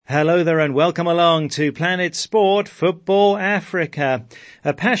Hello there and welcome along to Planet Sport Football Africa,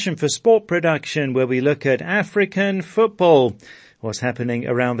 a passion for sport production where we look at African football, what's happening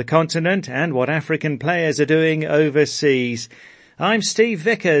around the continent and what African players are doing overseas. I'm Steve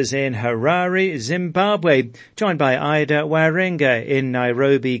Vickers in Harare, Zimbabwe, joined by Ida Waringa in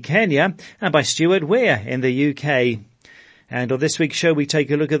Nairobi, Kenya, and by Stuart Weir in the UK. And on this week's show, we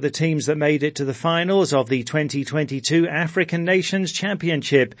take a look at the teams that made it to the finals of the 2022 African Nations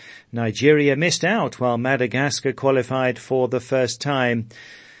Championship. Nigeria missed out while Madagascar qualified for the first time.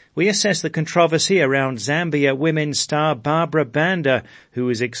 We assess the controversy around Zambia women's star Barbra Banda, who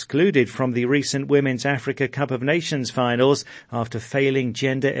was excluded from the recent Women's Africa Cup of Nations finals after failing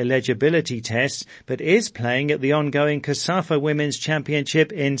gender eligibility tests, but is playing at the ongoing Cosafa Women's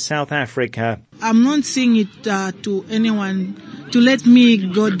Championship in South Africa. I'm not saying it to anyone to let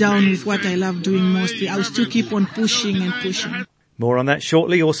me go down with what I love doing mostly. I'll still keep on pushing and pushing. More on that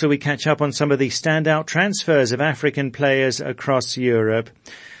shortly. Also, we catch up on some of the standout transfers of African players across Europe.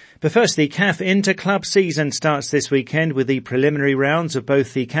 But first, the CAF Inter-Club season starts this weekend with the preliminary rounds of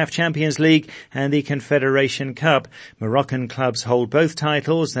both the CAF Champions League and the Confederation Cup. Moroccan clubs hold both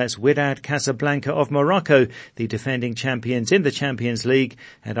titles. That's Wydad Casablanca of Morocco, the defending champions in the Champions League,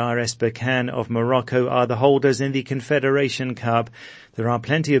 and RS Berkane of Morocco are the holders in the Confederation Cup. There are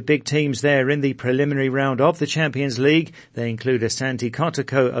plenty of big teams there in the preliminary round of the Champions League. They include Asante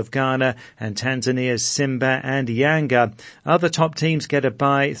Kotoko of Ghana and Tanzania's Simba and Yanga. Other top teams get a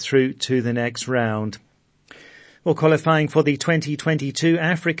bye through to the next round. Well, qualifying for the 2022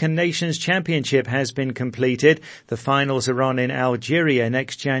 African Nations Championship has been completed. The finals are on in Algeria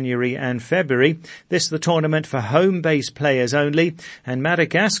next January and February. This is the tournament for home-based players only, and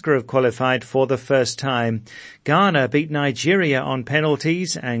Madagascar have qualified for the first time. Ghana beat Nigeria on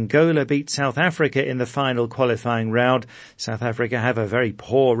penalties. Angola beat South Africa in the final qualifying round. South Africa have a very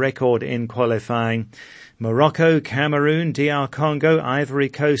poor record in qualifying. Morocco, Cameroon, DR Congo, Ivory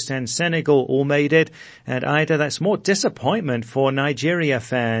Coast and Senegal all made it. And Ida, that's more disappointment for Nigeria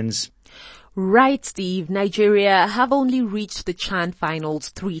fans. Right, Steve. Nigeria have only reached the CHAN finals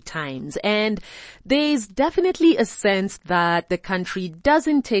 3 times, and there's definitely a sense that the country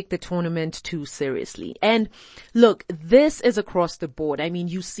doesn't take the tournament too seriously. And look, this is across the board. I mean,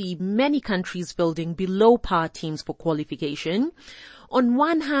 you see many countries building below par teams for qualification. On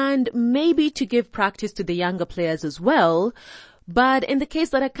one hand, maybe to give practice to the younger players as well, but in the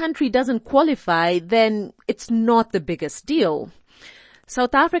case that a country doesn't qualify, then it's not the biggest deal.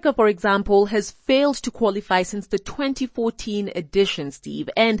 South Africa, for example, has failed to qualify since the 2014 edition, Steve,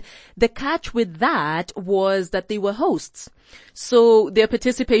 and the catch with that was that they were hosts. So their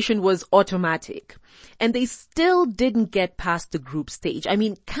participation was automatic, and they still didn't get past the group stage. I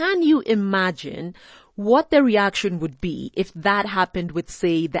mean, can you imagine what the reaction would be if that happened with,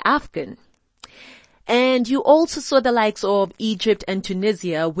 say, the AFCON? And you also saw the likes of Egypt and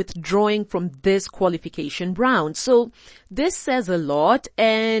Tunisia withdrawing from this qualification round. So this says a lot,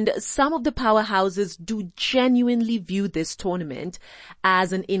 and some of the powerhouses do genuinely view this tournament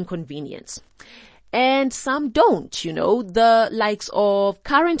as an inconvenience. And some don't, you know, the likes of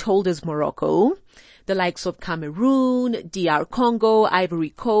current holders Morocco, the likes of Cameroon, DR Congo,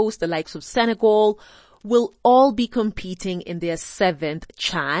 Ivory Coast, the likes of Senegal will all be competing in their 7th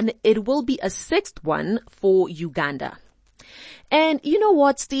CHAN. It will be a 6th one for Uganda. And you know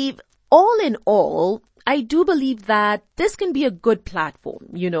what, Steve? All in all, I do believe that this can be a good platform,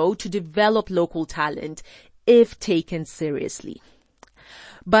 you know, to develop local talent if taken seriously.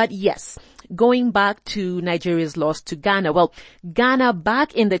 But yes, going back to Nigeria's loss to Ghana. Well, Ghana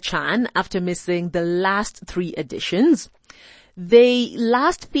back in the CHAN after missing the last 3 editions. They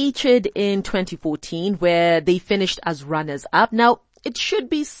last featured in 2014 where they finished as runners-up. Now, it should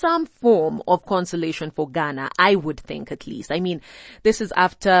be some form of consolation for Ghana, I would think at least. I mean, this is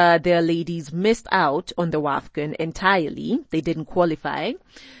after their ladies missed out on the WAFCON entirely. They didn't qualify.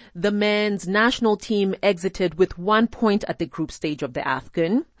 The men's national team exited with 1 point at the group stage of the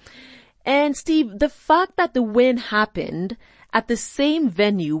AFCON. And Steve, the fact that the win happened at the same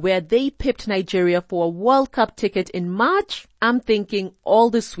venue where they pipped Nigeria for a World Cup ticket in March, I'm thinking all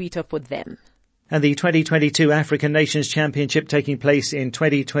the sweeter for them. And the 2022 African Nations Championship taking place in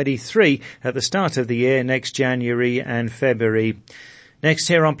 2023 at the start of the year next January and February. Next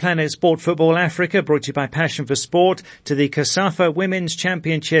here on Planet Sport Football Africa, brought to you by Passion for Sport, to the Cosafa Women's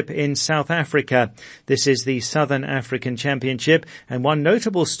Championship in South Africa. This is the Southern African Championship, and one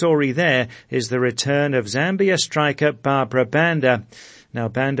notable story there is the return of Zambia striker Barbra Banda. Now,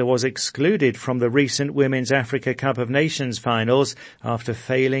 Banda was excluded from the recent Women's Africa Cup of Nations finals after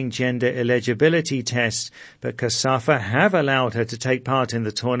failing gender eligibility tests, but Cosafa have allowed her to take part in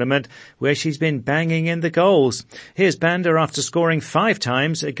the tournament, where she's been banging in the goals. Here's Banda after scoring 5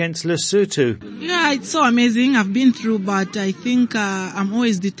 times against Lesotho. Yeah, it's so amazing. I've been through, but I think I'm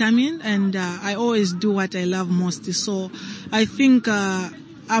always determined, and I always do what I love most. So I think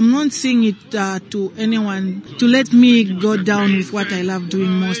I'm not saying it to anyone to let me go down with what I love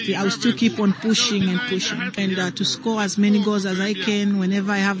doing mostly. I'll still keep on pushing and to score as many goals as I can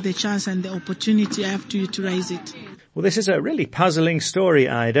whenever I have the chance and the opportunity. I have to utilize it. Well, this is a really puzzling story,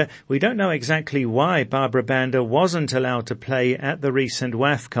 Ida. We don't know exactly why Barbra Banda wasn't allowed to play at the recent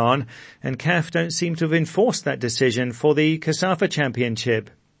WAFCON, and CAF don't seem to have enforced that decision for the Cosafa Championship.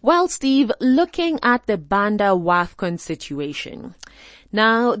 Well, Steve, looking at the Banda WAFCON situation.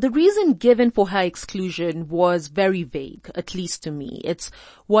 Now, the reason given for her exclusion was very vague, at least to me. It's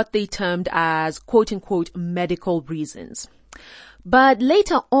what they termed as quote-unquote medical reasons. But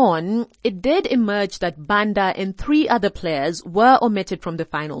later on, it did emerge that Banda and 3 other players were omitted from the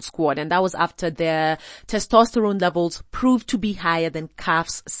final squad, and that was after their testosterone levels proved to be higher than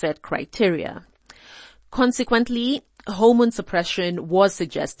CAF's set criteria. Consequently, hormone suppression was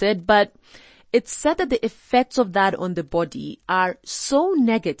suggested, but it's said that the effects of that on the body are so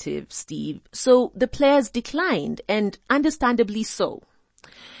negative, Steve, so the players declined, and understandably so.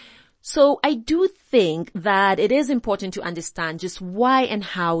 So I do think that it is important to understand just why and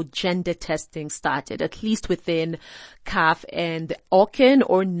how gender testing started, at least within CAF and the WAFCON,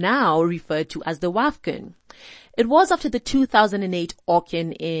 or now referred to as the WAFCON. It was after the 2008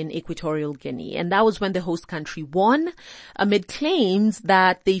 WAFCON in Equatorial Guinea, and that was when the host country won, amid claims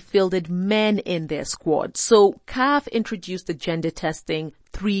that they fielded men in their squad. So CAF introduced the gender testing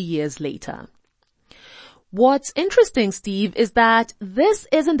 3 years later. What's interesting, Steve, is that this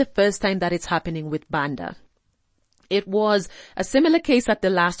isn't the first time that it's happening with Banda. It was a similar case at the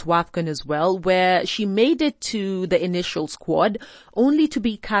last WAFCON as well, where she made it to the initial squad only to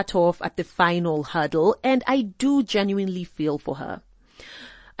be cut off at the final hurdle, and I do genuinely feel for her.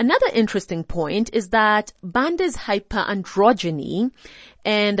 Another interesting point is that Banda's hyperandrogyny,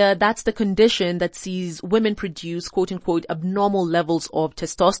 and that's the condition that sees women produce quote-unquote abnormal levels of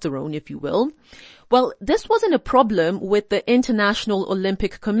testosterone, if you will. Well, this wasn't a problem with the International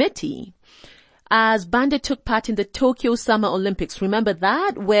Olympic Committee, as Banda took part in the Tokyo Summer Olympics. Remember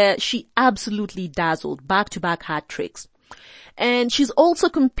that? Where she absolutely dazzled, back-to-back hat tricks. And she's also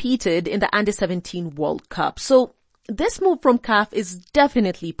competed in the Under-17 World Cup. So this move from CAF is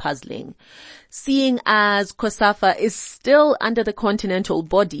definitely puzzling, seeing as Cosafa is still under the continental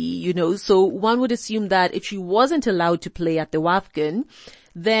body, so one would assume that if she wasn't allowed to play at the WAFCON,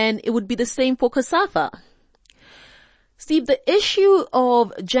 then it would be the same for Cosafa. Steve, the issue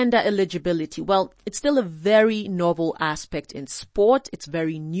of gender eligibility, well, it's still a very novel aspect in sport. It's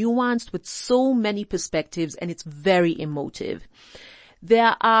very nuanced with so many perspectives, and it's very emotive.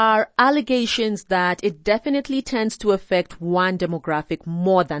 There are allegations that it definitely tends to affect one demographic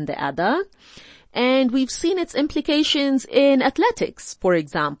more than the other. And we've seen its implications in athletics, for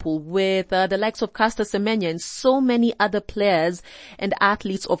example, with the likes of Caster Semenya and so many other players and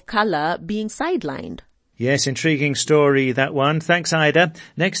athletes of color being sidelined. Yes, intriguing story, that one. Thanks, Ida.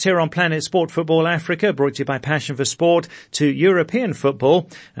 Next here on Planet Sport Football Africa, brought to you by Passion for Sport, to European football.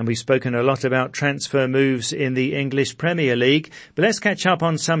 And we've spoken a lot about transfer moves in the English Premier League. But let's catch up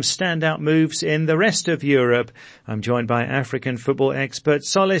on some standout moves in the rest of Europe. I'm joined by African football expert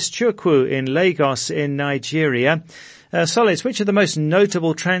Solace Chukwu in Lagos in Nigeria. Solace, which are the most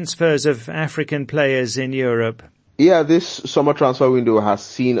notable transfers of African players in Europe? Yeah, this summer transfer window has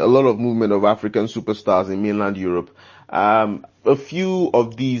seen a lot of movement of African superstars in mainland Europe. A few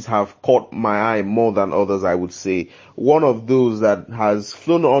of these have caught my eye more than others, I would say. One of those that has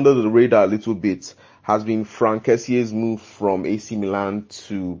flown under the radar a little bit has been Franck Kessie's move from AC Milan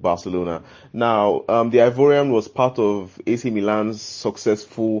to Barcelona. Now, the Ivorian was part of AC Milan's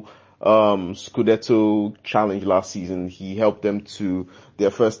successful Scudetto challenge last season. He helped them to their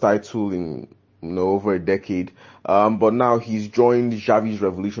first title in over a decade. But now he's joined Xavi's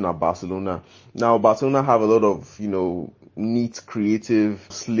revolution at Barcelona. Now, Barcelona have a lot of, neat, creative,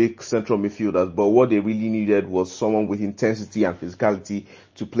 slick central midfielders, but what they really needed was someone with intensity and physicality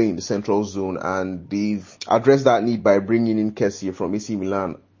to play in the central zone, and they've addressed that need by bringing in Kessie from AC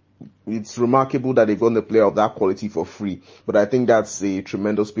Milan. It's remarkable that they've gotten a player of that quality for free, but I think that's a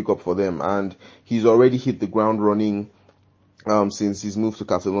tremendous pickup for them, and he's already hit the ground running since his move to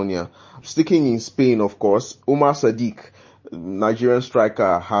Catalonia. Sticking in Spain, of course, Omar Sadiq. Nigerian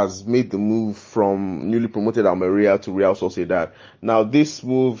striker, has made the move from newly promoted Almeria to Real Sociedad. Now, this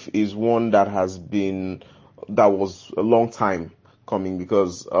move is one that was a long time coming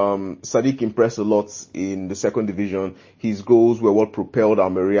because Sadiq impressed a lot in the second division. His goals were what propelled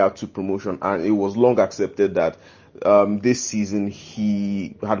Almeria to promotion, and it was long accepted that this season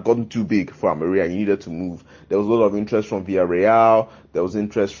he had gotten too big for Almeria. He needed to move. There was a lot of interest from Villarreal, there was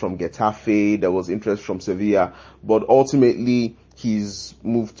interest from Getafe, there was interest from Sevilla, but ultimately he's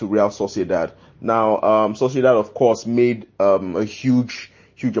moved to Real Sociedad. Now, Sociedad, of course, made a huge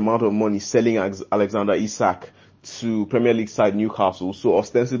amount of money selling Alexander Isak to Premier League side Newcastle. So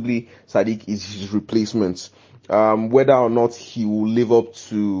ostensibly, Sadiq is his replacement. Whether or not he will live up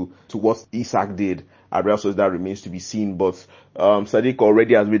to what Isak did at Real Sociedad remains to be seen, but Sadiq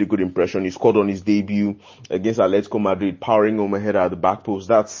already has made a good impression. He scored on his debut against Atletico Madrid, powering home ahead at the back post.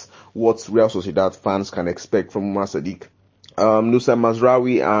 That's what Real Sociedad fans can expect from Umar Sadiq. Nusayr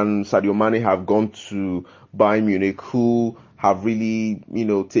Mazraoui and Sadio Mane have gone to Bayern Munich, who have really,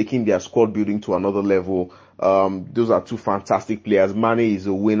 taken their squad building to another level. Those are two fantastic players. Mane is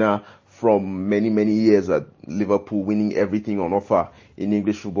a winner from many, many years at Liverpool, winning everything on offer in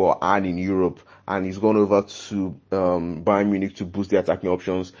English football and in Europe. And he's gone over to Bayern Munich to boost the attacking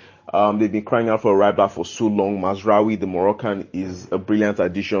options. They've been crying out for a right back for so long. Mazraoui, the Moroccan, is a brilliant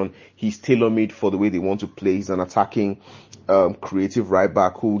addition. He's tailor-made for the way they want to play. He's an attacking, creative right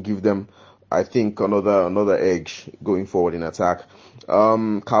back who will give them, I think, another edge going forward in attack.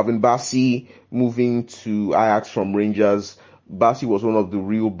 Calvin Bassey moving to Ajax from Rangers. Bassey was one of the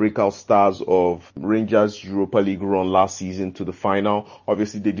real breakout stars of Rangers' Europa League run last season to the final.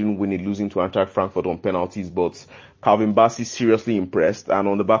 Obviously, they didn't win it, losing to Eintracht Frankfurt on penalties, but Calvin Bassey seriously impressed, and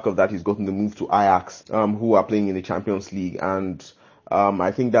on the back of that, he's gotten the move to Ajax, who are playing in the Champions League, and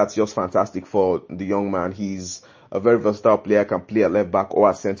I think that's just fantastic for the young man. He's a very versatile player, can play at left back or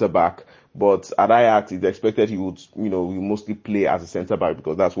at centre back. But at Ajax, it's expected he would, he mostly play as a centre back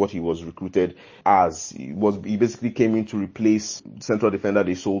because that's what he was recruited as. He basically came in to replace central defender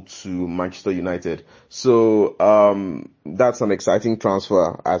they sold to Manchester United. So, that's an exciting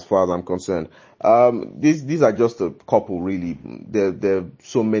transfer as far as I'm concerned. These are just a couple really. There are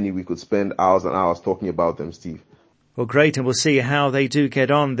so many we could spend hours and hours talking about them, Steve. Well, great, and we'll see how they do get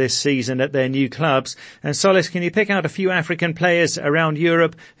on this season at their new clubs. And Solis, can you pick out a few African players around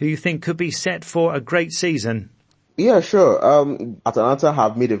Europe who you think could be set for a great season? Yeah, sure. Atalanta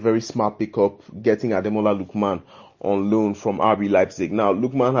have made a very smart pickup, getting Ademola Lookman on loan from RB Leipzig. Now,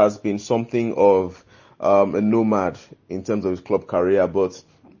 Lookman has been something of a nomad in terms of his club career, but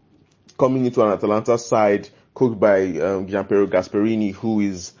coming into an Atalanta side coached by Gianpiero Gasperini, who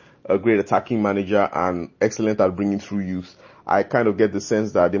is a great attacking manager and excellent at bringing through youth, I kind of get the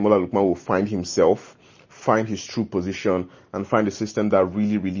sense that Ademola Lookman will find himself, find his true position, and find a system that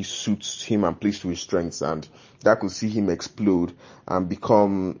really, really suits him and plays to his strengths, and that could see him explode and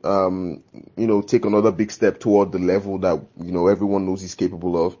become, take another big step toward the level that, everyone knows he's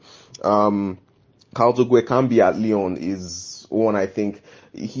capable of. Kalto Guekambi at Lyon is one, I think.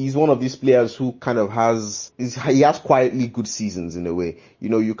 He's one of these players who kind of he has quietly good seasons in a way.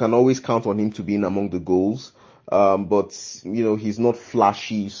 You can always count on him to be in among the goals. But he's not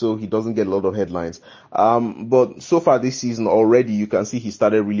flashy, so he doesn't get a lot of headlines. But so far this season already, you can see he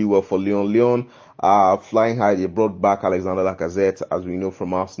started really well for Lyon. Lyon are flying high. They brought back Alexander Lacazette, as we know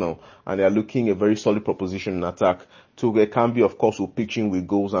from Arsenal, and they are looking a very solid proposition in attack. Tuchel, of course, will pitch in with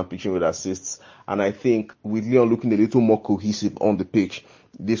goals and pitch in with assists. And I think with Lyon looking a little more cohesive on the pitch,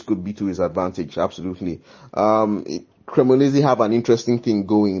 this could be to his advantage, absolutely. Cremonese have an interesting thing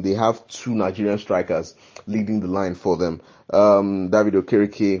going. They have two Nigerian strikers leading the line for them, David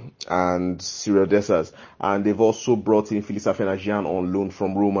Okereke and Cyril Dessers. And they've also brought in Felisa Fenagian on loan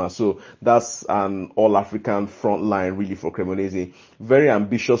from Roma. So that's an all-African front line really for Cremonese. Very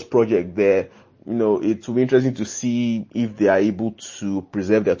ambitious project there. It will be interesting to see if they are able to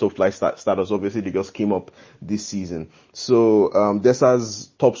preserve their top flight status. Obviously, they just came up this season. So, Dessers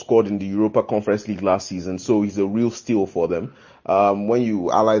top scored in the Europa Conference League last season, so he's a real steal for them. When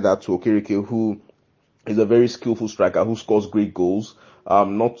you ally that to Okereke, who is a very skillful striker who scores great goals,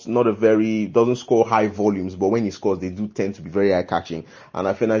 doesn't score high volumes, but when he scores, they do tend to be very eye-catching. And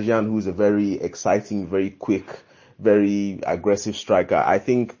Afenajian, who is a very exciting, very quick, very aggressive striker. I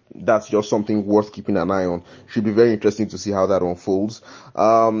think that's just something worth keeping an eye on. Should be very interesting to see how that unfolds.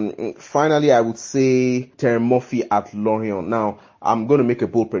 Finally, I would say Terem Murphy at Lorient. Now, I'm going to make a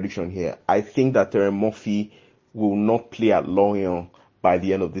bold prediction here. I think that Terem Murphy will not play at Lorient by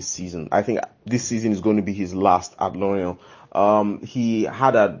the end of this season. I think this season is going to be his last at Lorient. He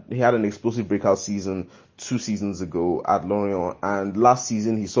had an explosive breakout season 2 seasons ago at Lorient, and last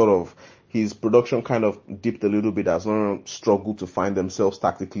season his production kind of dipped a little bit as Lorient struggled to find themselves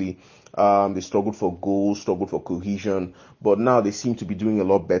tactically. They struggled for goals, struggled for cohesion, but now they seem to be doing a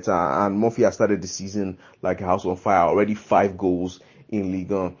lot better, and Murphy has started the season like a house on fire, already 5 goals in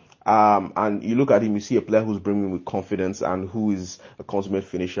Ligue 1. And you look at him, you see a player who's brimming with confidence and who is a consummate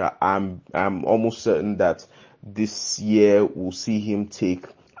finisher. I'm almost certain that this year we'll see him take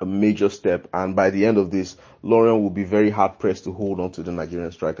a major step, and by the end of this, Lorient will be very hard pressed to hold on to the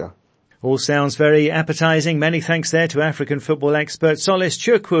Nigerian striker. All sounds very appetizing. Many thanks there to African football expert Solis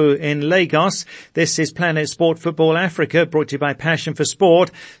Chukwu in Lagos. This is Planet Sport Football Africa, brought to you by Passion for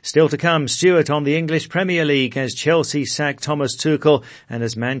Sport. Still to come, Stuart on the English Premier League as Chelsea sack Thomas Tuchel and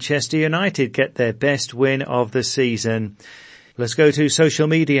as Manchester United get their best win of the season. Let's go to social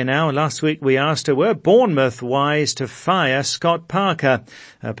media now. Last week we asked her, were Bournemouth wise to fire Scott Parker?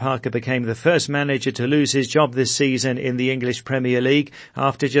 Parker became the first manager to lose his job this season in the English Premier League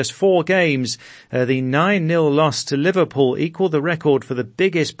after just 4 games. The 9-0 loss to Liverpool equalled the record for the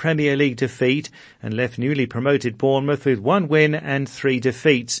biggest Premier League defeat and left newly promoted Bournemouth with 1 win and 3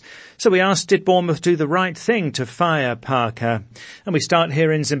 defeats. So we asked, did Bournemouth do the right thing to fire Parker? And we start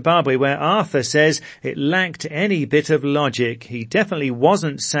here in Zimbabwe, where Arthur says it lacked any bit of logic. He definitely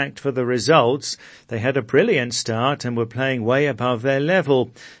wasn't sacked for the results. They had a brilliant start and were playing way above their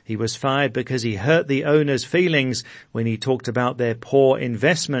level. He was fired because he hurt the owners' feelings when he talked about their poor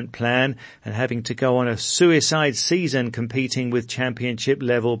investment plan and having to go on a suicide season competing with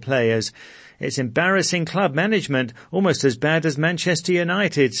championship-level players. It's embarrassing club management, almost as bad as Manchester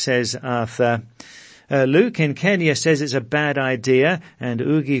United, says Arthur. Luke in Kenya says it's a bad idea, and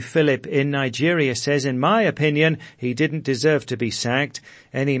Ugi Philip in Nigeria says, in my opinion, he didn't deserve to be sacked.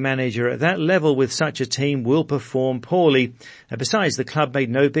 Any manager at that level with such a team will perform poorly. Besides, the club made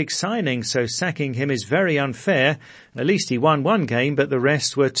no big signings, so sacking him is very unfair. At least he won 1 game, but the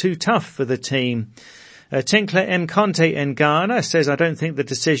rest were too tough for the team. Tinkler M. Conte in Ghana says, I don't think the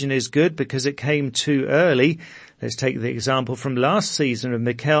decision is good because it came too early. Let's take the example from last season of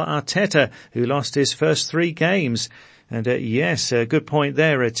Mikel Arteta, who lost his first 3 games. And yes, a good point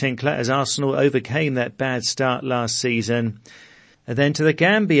there, Tinkler, as Arsenal overcame that bad start last season. And then to the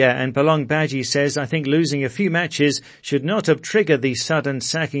Gambia, and Balong Badji says, I think losing a few matches should not have triggered the sudden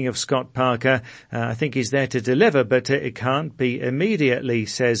sacking of Scott Parker. I think he's there to deliver, but it can't be immediately,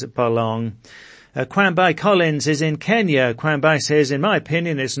 says Balong. Kwambai Collins is in Kenya. Kwambai says, in my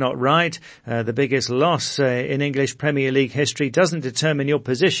opinion, it's not right. The biggest loss in English Premier League history doesn't determine your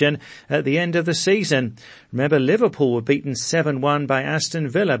position at the end of the season. Remember, Liverpool were beaten 7-1 by Aston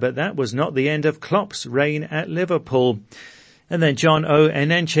Villa, but that was not the end of Klopp's reign at Liverpool. And then John O.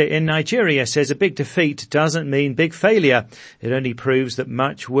 Enenche in Nigeria says, a big defeat doesn't mean big failure. It only proves that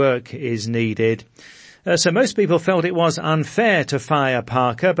much work is needed. So most people felt it was unfair to fire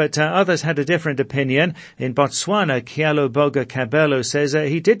Parker, but others had a different opinion. In Botswana, Kialoboga Kabelo says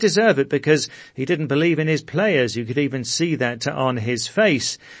he did deserve it because he didn't believe in his players. You could even see that on his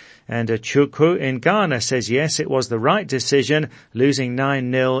face. And Chukwu in Ghana says, yes, it was the right decision. Losing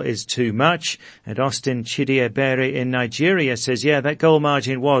 9-0 is too much. And Austin Chidiebere in Nigeria says, yeah, that goal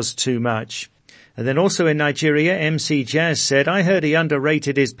margin was too much. And then also in Nigeria, MC Jazz said, I heard he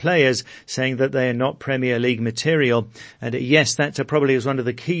underrated his players, saying that they are not Premier League material. And yes, that probably was one of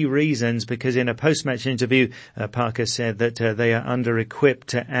the key reasons, because in a post-match interview, Parker said that they are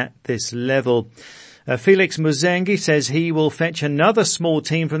under-equipped at this level. Felix Muzengi says he will fetch another small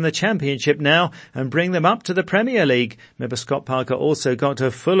team from the Championship now and bring them up to the Premier League. Remember, Scott Parker also got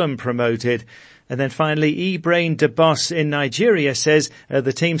Fulham promoted. And then finally, E-Brain DeBoss in Nigeria says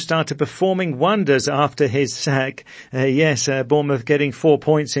the team started performing wonders after his sack. Yes, Bournemouth getting 4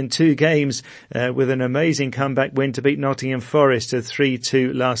 points in 2 games with an amazing comeback win to beat Nottingham Forest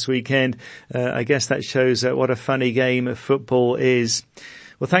 3-2 last weekend. I guess that shows what a funny game football is.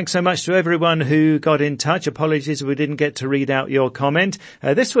 Well, thanks so much to everyone who got in touch. Apologies if we didn't get to read out your comment.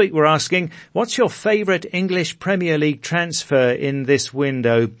 This week we're asking, what's your favourite English Premier League transfer in this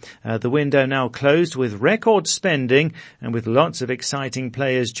window? The window now closed with record spending and with lots of exciting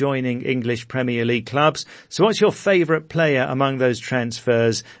players joining English Premier League clubs. So what's your favourite player among those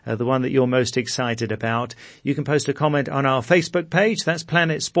transfers, the one that you're most excited about? You can post a comment on our Facebook page, that's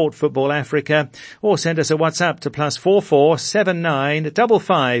Planet Sport Football Africa, or send us a WhatsApp to +44 79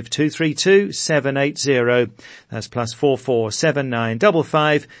 55 232 780. That's +44 79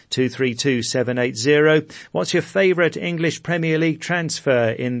 55 232 780. What's your favourite English Premier League transfer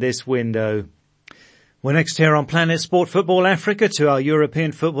in this window? Well, next here on Planet Sport Football Africa to our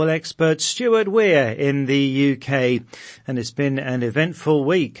European football expert Stuart Weir in the UK. And it's been an eventful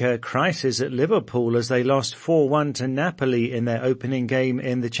week. A crisis at Liverpool as they lost 4-1 to Napoli in their opening game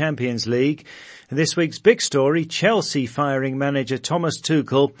in the Champions League. And this week's big story, Chelsea firing manager Thomas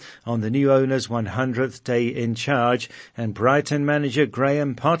Tuchel on the new owner's 100th day in charge, and Brighton manager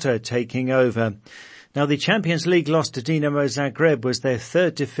Graham Potter taking over. Now, the Champions League loss to Dinamo Zagreb was their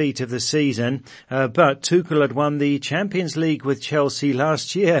third defeat of the season, but Tuchel had won the Champions League with Chelsea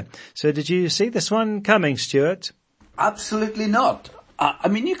last year. So did you see this one coming, Stuart? Absolutely not. I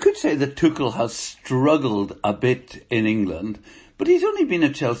mean, you could say that Tuchel has struggled a bit in England, but he's only been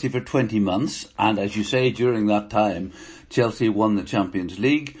at Chelsea for 20 months, and as you say, during that time, Chelsea won the Champions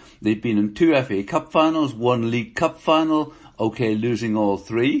League. They've been in 2 FA Cup finals, 1 League Cup final, losing all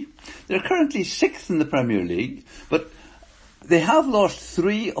 3. They're currently 6th in the Premier League, but they have lost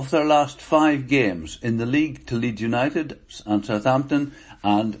 3 of their last 5 games in the league to Leeds United and Southampton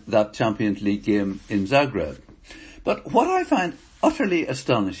and that Champions League game in Zagreb. But what I find utterly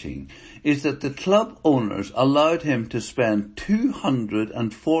astonishing is that the club owners allowed him to spend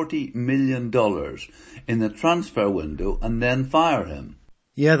 $240 million in the transfer window and then fire him.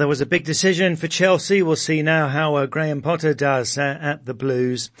 Yeah, there was a big decision for Chelsea. We'll see now how Graham Potter does at the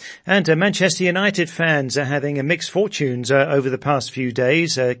Blues. And Manchester United fans are having mixed fortunes over the past few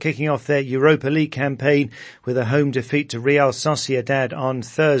days, kicking off their Europa League campaign with a home defeat to Real Sociedad on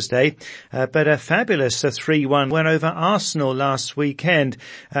Thursday. But a fabulous 3-1 win over Arsenal last weekend.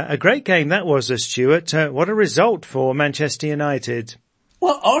 A great game that was, Stuart. What a result for Manchester United.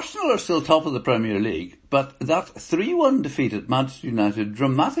 Well, Arsenal are still top of the Premier League, but that 3-1 defeat at Manchester United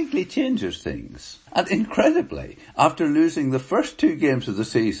dramatically changes things. And incredibly, after losing the first 2 games of the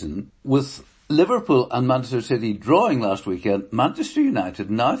season, with Liverpool and Manchester City drawing last weekend, Manchester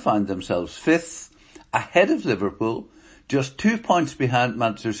United now find themselves 5th, ahead of Liverpool, just 2 points behind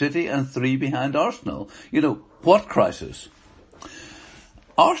Manchester City and 3 behind Arsenal. You know, what crisis?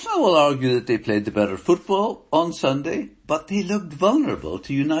 Arsenal will argue that they played the better football on Sunday, but they looked vulnerable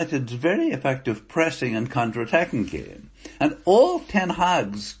to United's very effective pressing and counter-attacking game. And all Ten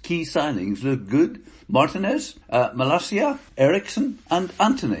Hag's key signings look good. Martinez, Malacia, Eriksson and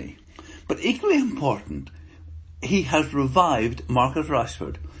Antony. But equally important, he has revived Marcus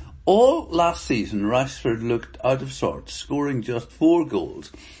Rashford. All last season, Rashford looked out of sorts, scoring just 4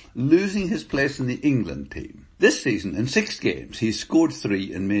 goals, losing his place in the England team. This season, in 6 games, he's scored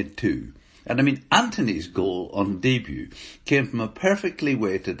 3 and made 2. And I mean, Antony's goal on debut came from a perfectly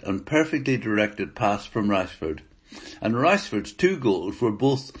weighted and perfectly directed pass from Rashford. And Rashford's 2 goals were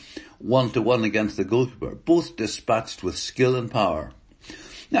both 1-1 against the goalkeeper, both dispatched with skill and power.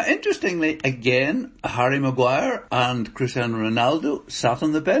 Now, interestingly, again, Harry Maguire and Cristiano Ronaldo sat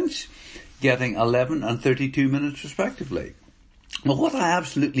on the bench, getting 11 and 32 minutes respectively. But what I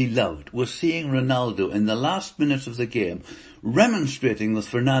absolutely loved was seeing Ronaldo in the last minutes of the game remonstrating with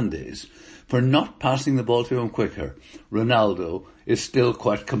Fernandes for not passing the ball to him quicker. Ronaldo is still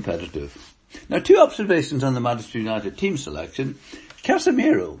quite competitive. Now, 2 observations on the Manchester United team selection.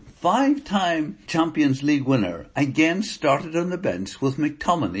 Casemiro, 5-time Champions League winner, again started on the bench with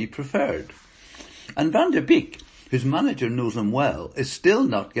McTominay preferred. And Van der Beek, whose manager knows him well, is still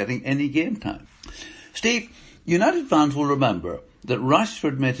not getting any game time. Steve, United fans will remember that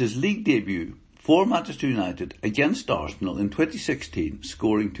Rashford made his league debut for Manchester United against Arsenal in 2016,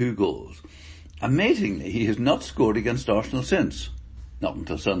 scoring 2 goals. Amazingly, he has not scored against Arsenal since. Not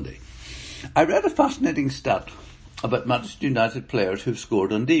until Sunday. I read a fascinating stat about Manchester United players who've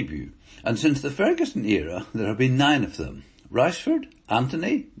scored on debut. And since the Ferguson era, there have been 9 of them. Rashford,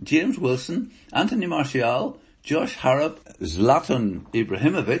 Antony, James Wilson, Anthony Martial, Josh Harrop, Zlatan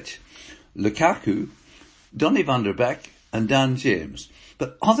Ibrahimovic, Lukaku, Donny van der Beek and Dan James.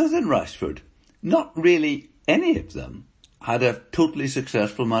 But other than Rashford, not really any of them had a totally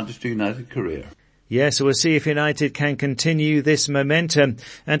successful Manchester United career. Yes, we'll see if United can continue this momentum.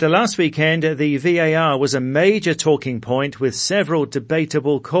 And last weekend, the VAR was a major talking point with several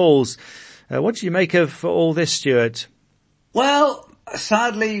debatable calls. What do you make of all this, Stuart? Well,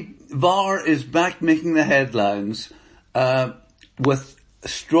 sadly, VAR is back making the headlines with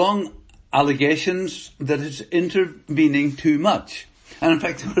strong allegations that it's intervening too much. And in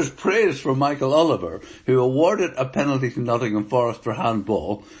fact, there was praise from Michael Oliver, who awarded a penalty to Nottingham Forest for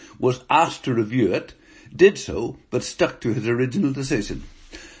handball, was asked to review it, did so, but stuck to his original decision.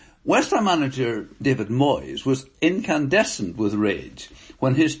 West Ham manager David Moyes was incandescent with rage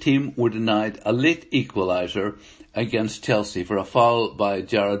when his team were denied a late equaliser against Chelsea for a foul by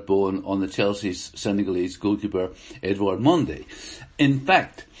Jared Bowen on the Chelsea's Senegalese goalkeeper Edouard Mendy. In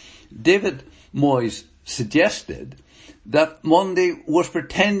fact, David Moyes suggested that Monday was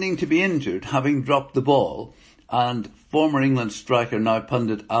pretending to be injured, having dropped the ball, and former England striker, now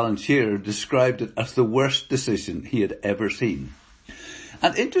pundit Alan Shearer, described it as the worst decision he had ever seen.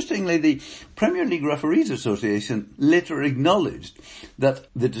 And interestingly, the Premier League Referees Association later acknowledged that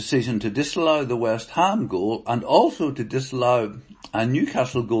the decision to disallow the West Ham goal and also to disallow a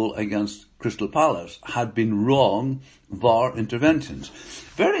Newcastle goal against Crystal Palace had been wrong VAR interventions.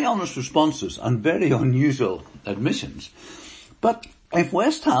 Very honest responses and very unusual admissions. But if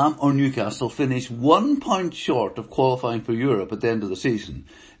West Ham or Newcastle finish 1 point short of qualifying for Europe at the end of the season,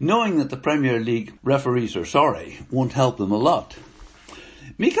 knowing that the Premier League referees are sorry won't help them a lot.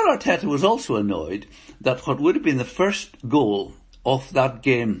 Mikel Arteta was also annoyed that what would have been the first goal of that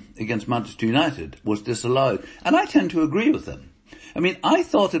game against Manchester United was disallowed, and I tend to agree with him. I mean, I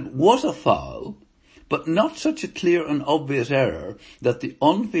thought it was a foul, but not such a clear and obvious error that the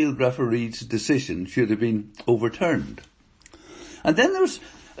on-field referee's decision should have been overturned. And then there was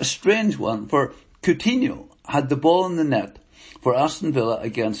a strange one, for Coutinho had the ball in the net for Aston Villa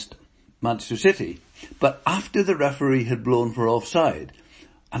against Manchester City, but after the referee had blown for offside.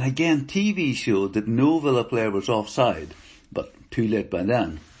 And again, TV showed that no Villa player was offside, but too late by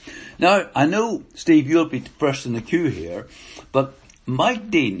then. Now, I know, Steve, you'll be first in the queue here, but Mike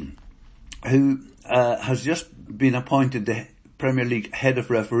Dean, who has just been appointed the Premier League head of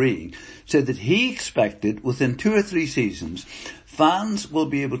refereeing, said that he expected within 2 or 3 seasons fans will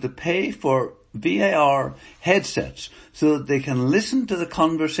be able to pay for VAR headsets so that they can listen to the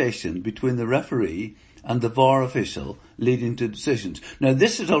conversation between the referee and the VAR official leading to decisions. Now,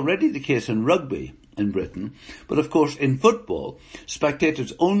 this is already the case in rugby in Britain, but of course in football,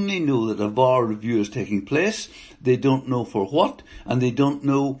 spectators only know that a VAR review is taking place. They don't know for what, and they don't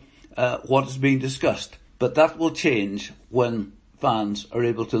know what is being discussed. But that will change when fans are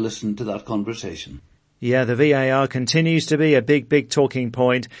able to listen to that conversation. Yeah, the VAR continues to be a big talking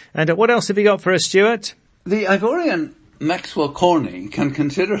point. And what else have you got for us, Stuart? The Ivorian Maxwell Corning can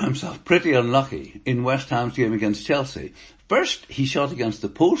consider himself pretty unlucky in West Ham's game against Chelsea. First, he shot against the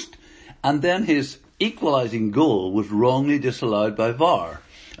post, and then his equalising goal was wrongly disallowed by VAR.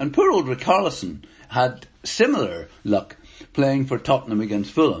 And poor old Richarlison had similar luck playing for Tottenham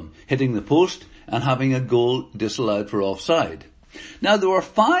against Fulham, hitting the post and having a goal disallowed for offside. Now, there were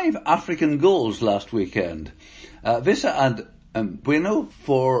 5 African goals last weekend. Visa and Bueno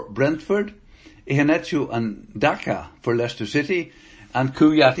for Brentford, Iheanacho and Daka for Leicester City, and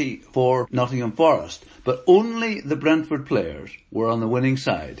Kouyaté for Nottingham Forest. But only the Brentford players were on the winning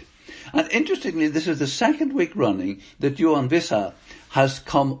side. And interestingly, this is the 2nd week running that Yohan Wissa has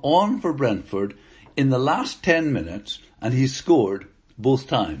come on for Brentford in the last 10 minutes, and he's scored both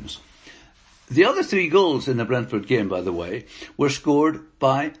times. The other 3 goals in the Brentford game, by the way, were scored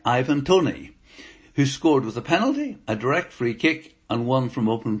by Ivan Toney, who scored with a penalty, a direct free kick, and one from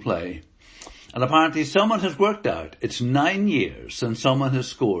open play. And apparently someone has worked out it's 9 years since someone has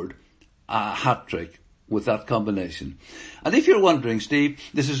scored a hat-trick with that combination. And if you're wondering, Steve,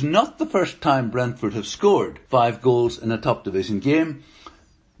 this is not the first time Brentford have scored 5 goals in a top division game.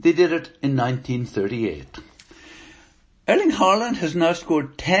 They did it in 1938. Erling Haaland has now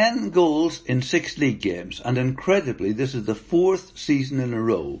scored 10 goals in 6 league games, and incredibly, this is the 4th season in a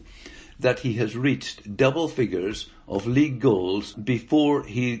row that he has reached double figures of league goals before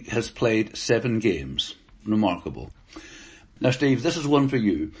he has played 7 games. Remarkable. Now, Steve, this is one for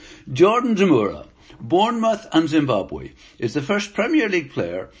you. Jordan Zamora, Bournemouth and Zimbabwe, is the first Premier League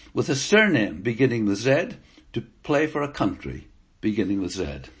player with a surname beginning with Z to play for a country beginning with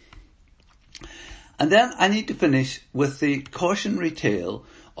Z. And then I need to finish with the cautionary tale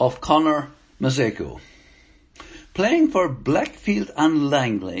of Conor Mazeko. Playing for Blackfield and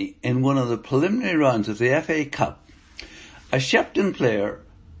Langley in one of the preliminary rounds of the FA Cup, a Shepton player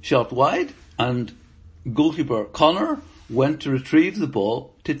shot wide and goalkeeper Conor went to retrieve the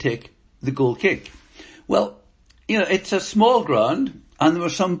ball to take the goal kick. Well, it's a small ground and there were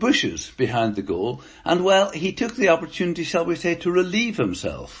some bushes behind the goal, and well, he took the opportunity, shall we say, to relieve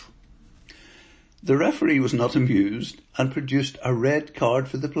himself. The referee was not amused and produced a red card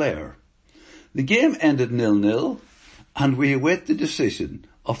for the player. The game ended 0-0, and we await the decision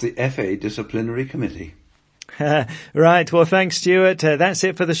of the FA Disciplinary Committee. Right, well thanks Stuart. That's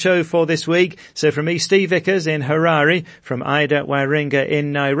it for the show for this week. So from me, Steve Vickers in Harare, from Ida Waringa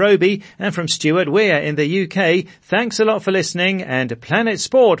in Nairobi, and from Stuart Weir in the UK, thanks a lot for listening, and Planet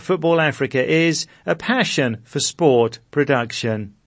Sport Football Africa is a passion for sport production.